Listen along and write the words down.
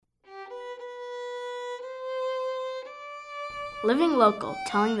Living Local,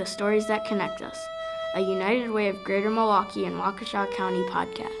 telling the stories that connect us. A United Way of Greater Milwaukee and Waukesha County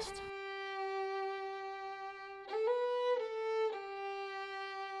podcast.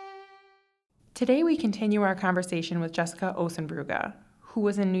 Today we continue our conversation with Jessica Osenbrugge, who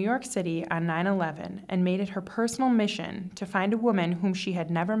was in New York City on 9/11 and made it her personal mission to find a woman whom she had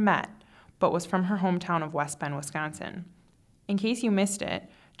never met, but was from her hometown of West Bend, Wisconsin. In case you missed it,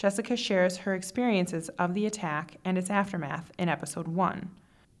 Jessica shares her experiences of the attack and its aftermath in episode 1.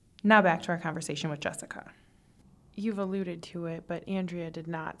 Now back to our conversation with Jessica. You've alluded to it, but Andrea did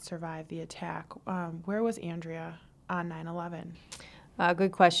not survive the attack. Where was Andrea on 9/11?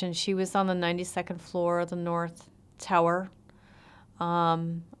 Good question. She was on the 92nd floor of the North Tower.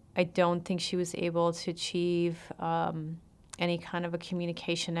 I don't think she was able to achieve any kind of a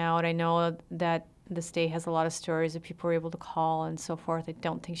communication out. I know that this day has a lot of stories that people were able to call and so forth. I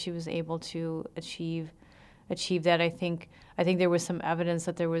don't think she was able to achieve that. I think there was some evidence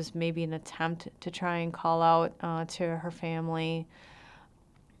that there was maybe an attempt to try and call out to her family,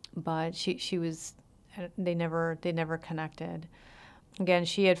 but she was. They never connected. Again,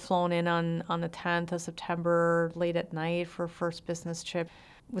 she had flown in on the 10th of September late at night for her first business trip.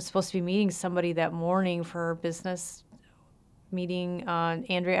 Was supposed to be meeting somebody that morning for her business meeting.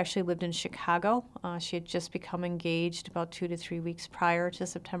 Andrea actually lived in Chicago. She had just become engaged about 2 to 3 weeks prior to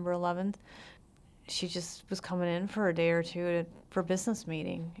September 11th. She just was coming in for a day or two for a business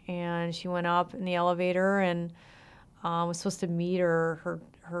meeting. And she went up in the elevator and was supposed to meet her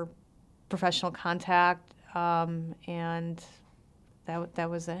professional contact, and that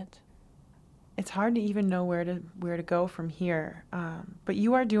was it. It's hard to even know where to go from here. But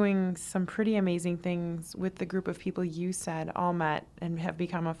you are doing some pretty amazing things with the group of people you said all met and have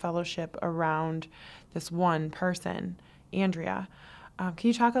become a fellowship around this one person, Andrea. Can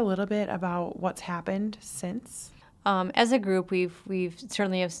you talk a little bit about what's happened since? As a group, we've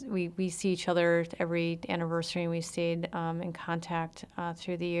certainly we see each other every anniversary, and we've stayed in contact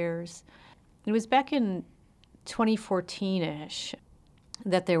through the years. It was back in 2014-ish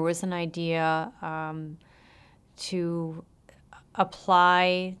that there was an idea to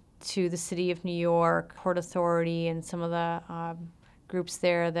apply to the City of New York, Port Authority, and some of the groups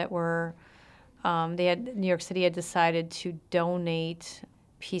there that were, New York City had decided to donate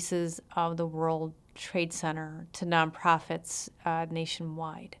pieces of the World Trade Center to nonprofits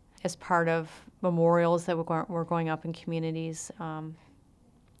nationwide as part of memorials that were going up in communities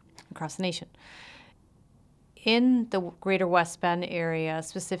across the nation. In the greater West Bend area,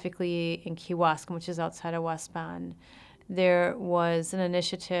 specifically in Kewaskum, which is outside of West Bend, there was an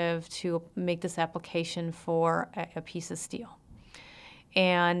initiative to make this application for a piece of steel.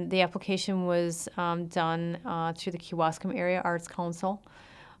 And the application was done through the Kewaskum Area Arts Council,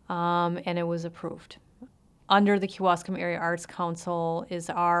 and it was approved. Under the Kewaskum Area Arts Council is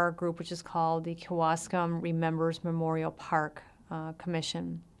our group, which is called the Kewaskum Remembers Memorial Park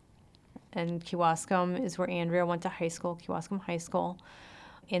Commission. And Kewaskum is where Andrea went to high school, Kewaskum High School.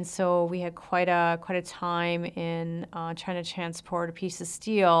 And so we had quite a time in trying to transport a piece of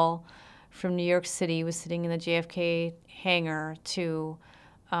steel from New York City, was sitting in the JFK hangar, to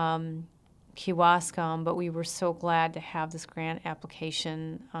Kewaskum, but we were so glad to have this grant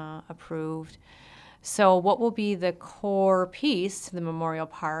application approved. So what will be the core piece to the Memorial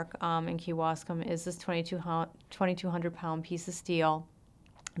Park in Kewaskum is this 2,200-pound piece of steel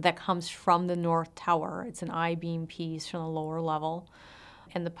that comes from the North Tower. It's an I-beam piece from the lower level.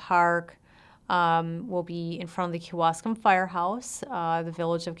 And the park will be in front of the Kewaskum Firehouse. The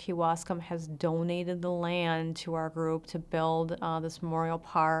village of Kewaskum has donated the land to our group to build this memorial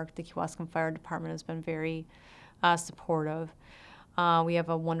park. The Kewaskum Fire Department has been very supportive. We have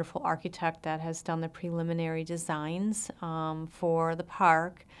a wonderful architect that has done the preliminary designs for the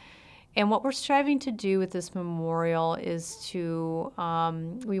park. And what we're striving to do with this memorial is to,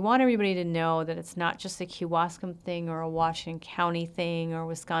 we want everybody to know that it's not just a Kewaskum thing or a Washington County thing or a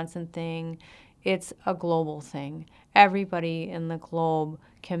Wisconsin thing. It's a global thing. Everybody in the globe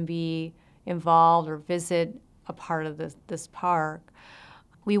can be involved or visit a part of this park.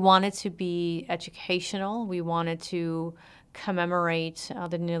 We want it to be educational. We wanted to commemorate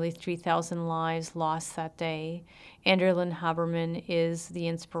the nearly 3,000 lives lost that day. Andrea Lynn Haberman is the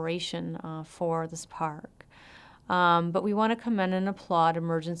inspiration for this park. But we want to commend and applaud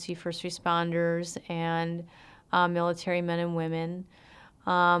emergency first responders and military men and women.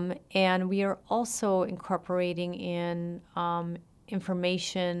 And we are also incorporating in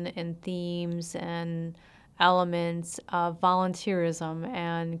information and themes and elements of volunteerism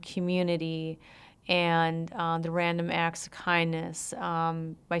and community and the random acts of kindness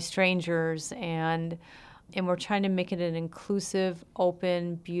by strangers and And we're trying to make it an inclusive,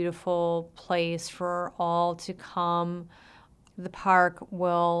 open, beautiful place for all to come. The park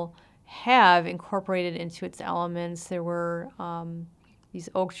will have incorporated into its elements. There were these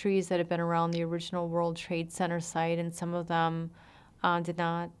oak trees that had been around the original World Trade Center site, and some of them did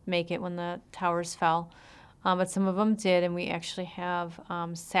not make it when the towers fell. But some of them did, and we actually have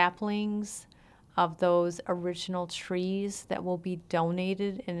saplings of those original trees that will be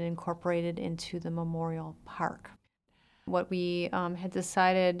donated and incorporated into the memorial park. What we had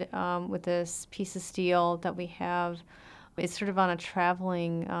decided with this piece of steel that we have is sort of on a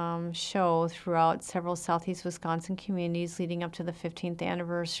traveling show throughout several southeast Wisconsin communities leading up to the 15th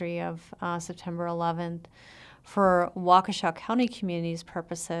anniversary of September 11th. For Waukesha County communities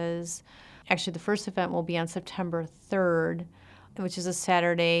purposes, actually the first event will be on September 3rd, which is a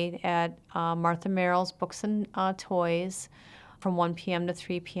Saturday at Martha Merrill's Books and Toys from 1 p.m. to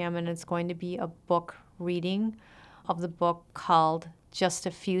 3 p.m., and it's going to be a book reading of the book called Just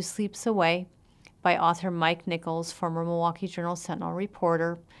a Few Sleeps Away by author Mike Nichols, former Milwaukee Journal-Sentinel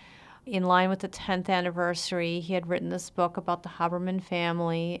reporter. In line with the 10th anniversary, he had written this book about the Haberman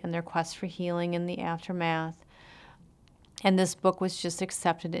family and their quest for healing in the aftermath. And this book was just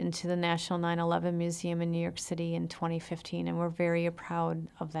accepted into the National 9/11 Museum in New York City in 2015, and we're very proud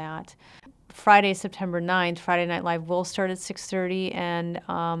of that. Friday, September 9th, Friday Night Live will start at 6:30,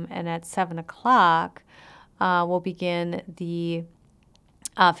 and at 7 o'clock we'll begin the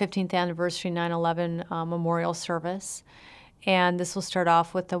 15th anniversary 9/11 memorial service. And this will start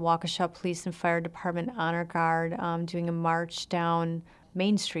off with the Waukesha Police and Fire Department Honor Guard doing a march down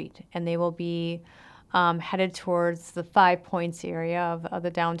Main Street, and they will be headed towards the 5 Points area of the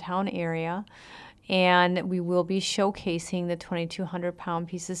downtown area. And we will be showcasing the 2,200-pound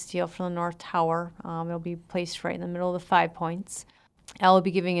piece of steel from the North Tower. It'll be placed right in the middle of the 5 Points. I will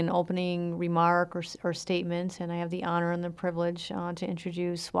be giving an opening remark or statement, and I have the honor and the privilege to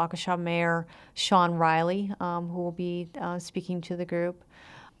introduce Waukesha Mayor Sean Riley, who will be speaking to the group.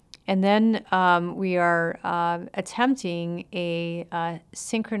 And then we are attempting a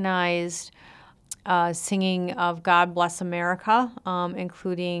synchronized singing of God Bless America,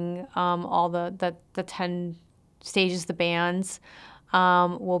 including all the 10 stages, the bands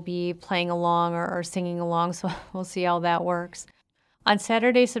will be playing along or singing along, so we'll see how that works. On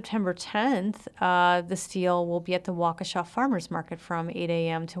Saturday, September 10th, the steel will be at the Waukesha Farmers Market from 8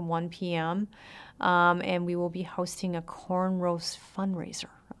 a.m. to 1 p.m., and we will be hosting a corn roast fundraiser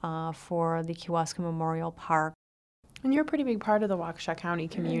for the Kewaskum Memorial Park. And you're a pretty big part of the Waukesha County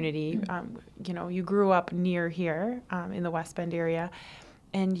community. You grew up near here in the West Bend area,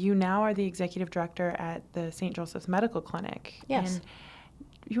 and you now are the executive director at the St. Joseph's Medical Clinic. Yes. And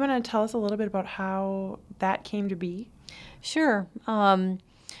you want to tell us a little bit about how that came to be? Sure.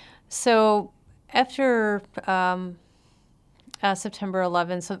 So after September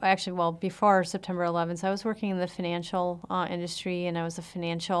 11th, so actually, well, before September 11th, I was working in the financial industry, and I was a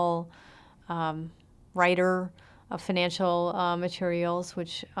financial writer of financial materials,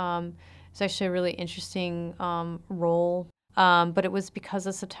 which is actually a really interesting role. But it was because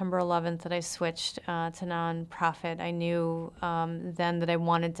of September 11th that I switched to nonprofit. I knew then that I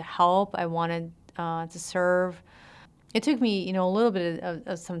wanted to help. I wanted to serve. It took me, a little bit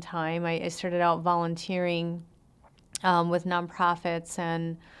of some time. I started out volunteering with nonprofits,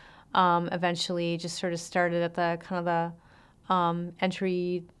 and eventually just sort of started at the kind of the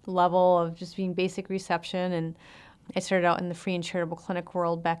entry level of just being basic reception. And I started out in the free and charitable clinic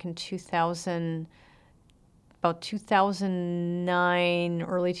world back in about 2009,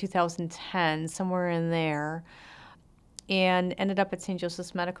 early 2010, somewhere in there, and ended up at St.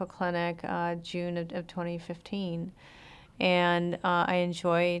 Joseph's Medical Clinic June of 2015. And I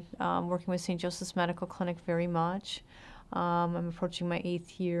enjoyed working with St. Joseph's Medical Clinic very much. I'm approaching my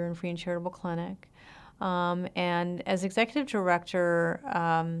 8th year in free and charitable clinic. And as executive director,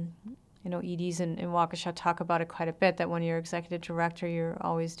 EDs in Waukesha talk about it quite a bit, that when you're executive director, you're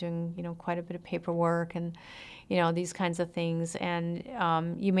always doing, quite a bit of paperwork and, these kinds of things. And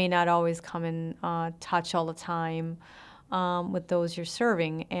you may not always come in touch all the time with those you're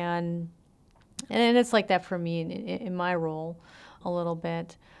serving. And it's like that for me in my role a little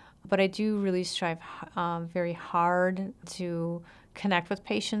bit. But I do really strive very hard to connect with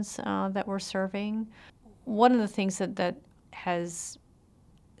patients that we're serving. One of the things that has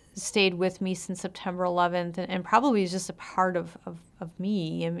stayed with me since September 11th, and probably is just a part of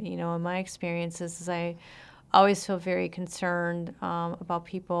me, and, in my experiences, is I always feel very concerned about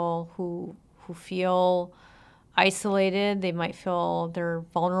people who feel isolated. They might feel they're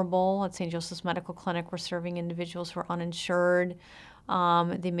vulnerable. At St. Joseph's Medical Clinic, we're serving individuals who are uninsured.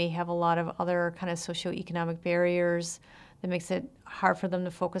 They may have a lot of other kind of socioeconomic barriers that makes it hard for them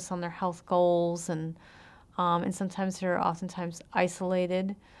to focus on their health goals, and sometimes they're oftentimes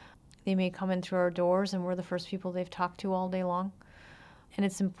isolated. They may come in through our doors, and we're the first people they've talked to all day long. And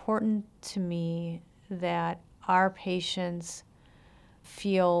it's important to me that our patients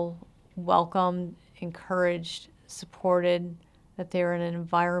feel welcomed, encouraged, supported, that they're in an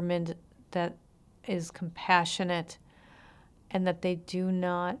environment that is compassionate, and that they do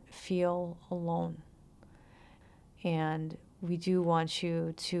not feel alone. And we do want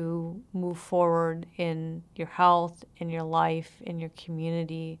you to move forward in your health, in your life, in your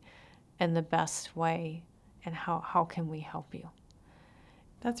community in the best way. And how can we help you?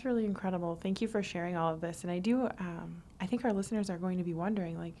 That's really incredible. Thank you for sharing all of this. And I think our listeners are going to be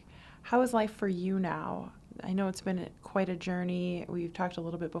wondering, like, how is life for you now? I know it's been quite a journey. We've talked a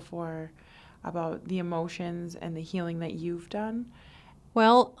little bit before about the emotions and the healing that you've done.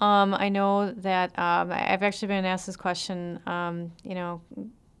 Well, I know that I've actually been asked this question,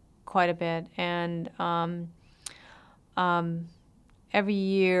 quite a bit. And every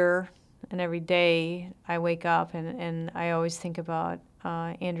year and every day I wake up and I always think about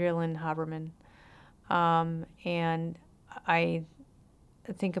Andrea Lynn Haberman. And I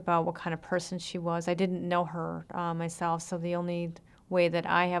think about what kind of person she was. I didn't know her myself, so the only way that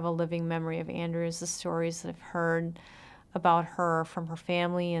I have a living memory of Andrea is the stories that I've heard about her from her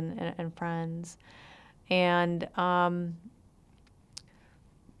family and friends. And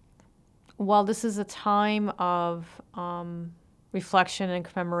while this is a time of reflection and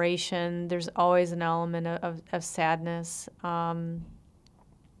commemoration, there's always an element of sadness.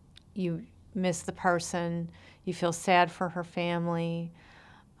 You miss the person, you feel sad for her family.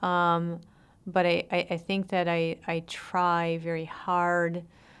 But I think that I try very hard,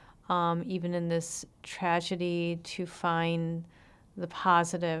 even in this tragedy, to find the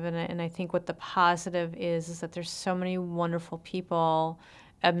positive. And I think what the positive is that there's so many wonderful people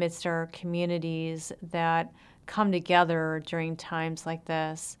amidst our communities that come together during times like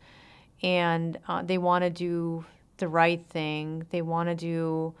this. And they want to do the right thing. They want to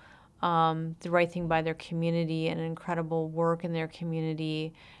do the right thing by their community and incredible work in their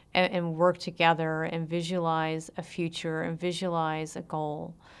community, and work together and visualize a future and visualize a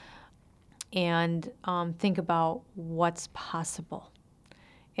goal, and think about what's possible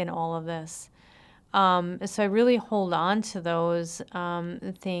in all of this. So I really hold on to those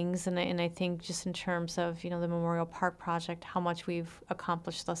things, and I think just in terms of the Memorial Park project, how much we've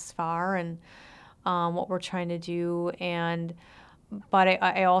accomplished thus far, and what we're trying to do. But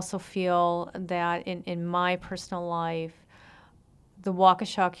I also feel that in my personal life, the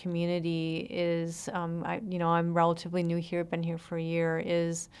Waukesha community is, I'm relatively new here, been here for a year,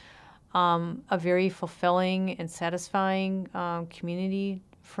 is a very fulfilling and satisfying community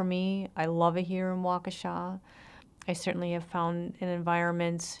for me. I love it here in Waukesha. I certainly have found an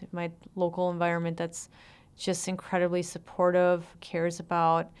environment, my local environment, that's just incredibly supportive, cares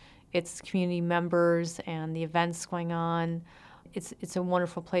about its community members and the events going on. It's a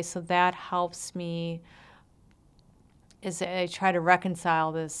wonderful place, so that helps me as I try to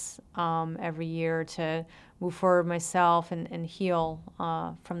reconcile this every year, to move forward myself and heal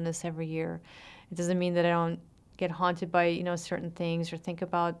from this every year. It doesn't mean that I don't get haunted by certain things or think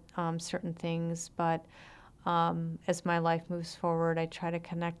about certain things, but as my life moves forward, I try to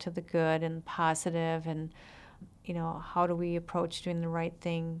connect to the good and positive, and how do we approach doing the right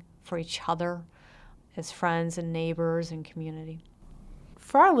thing for each other as friends and neighbors and community.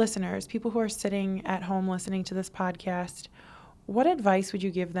 For our listeners, people who are sitting at home listening to this podcast, what advice would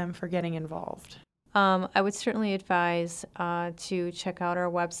you give them for getting involved? I would certainly advise to check out our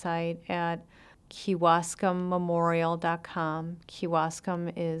website at KewaskumMemorial.com.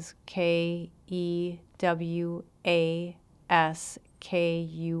 Kewaskum is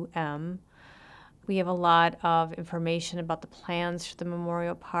KEWASKUM. We have a lot of information about the plans for the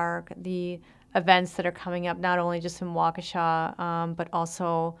Memorial Park, the events that are coming up, not only just in Waukesha, but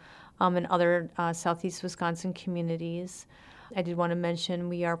also in other southeast Wisconsin communities. I did want to mention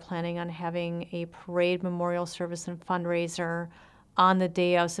we are planning on having a parade, memorial service, and fundraiser on the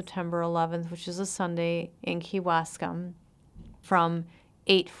day of September 11th, which is a Sunday, in Kewaskum, from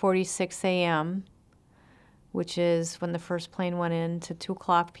 8:46 a.m., which is when the first plane went in, to 2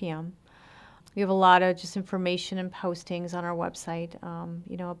 o'clock p.m. We have a lot of just information and postings on our website,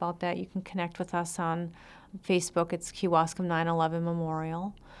 about that. You can connect with us on Facebook. It's Kewaskum 9/11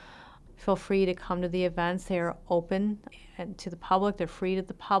 Memorial. Feel free to come to the events. They are open to the public. They're free to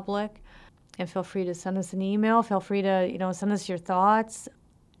the public. And feel free to send us an email. Feel free to, send us your thoughts.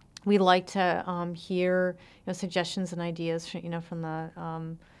 we like to hear suggestions and ideas from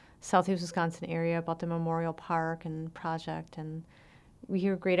the Southeast Wisconsin area about the Memorial Park and project, and we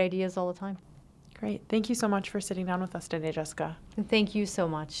hear great ideas all the time. Great. Thank you so much for sitting down with us today, Jessica. And thank you so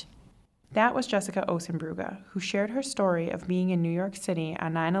much. That was Jessica Osenbrugge, who shared her story of being in New York City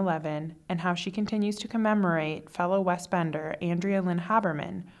on 9/11 and how she continues to commemorate fellow West Bender Andrea Lynn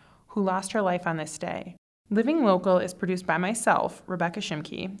Haberman, who lost her life on this day. Living Local is produced by myself, Rebecca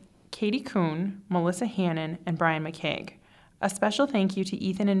Shimke, Katie Kuhn, Melissa Hannon, and Brian McCaig. A special thank you to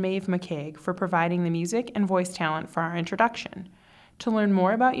Ethan and Maeve McCaig for providing the music and voice talent for our introduction. To learn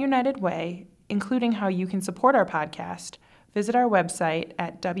more about United Way, including how you can support our podcast, visit our website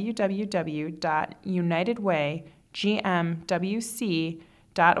at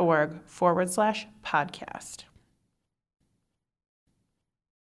www.unitedwaygmwc.org/podcast.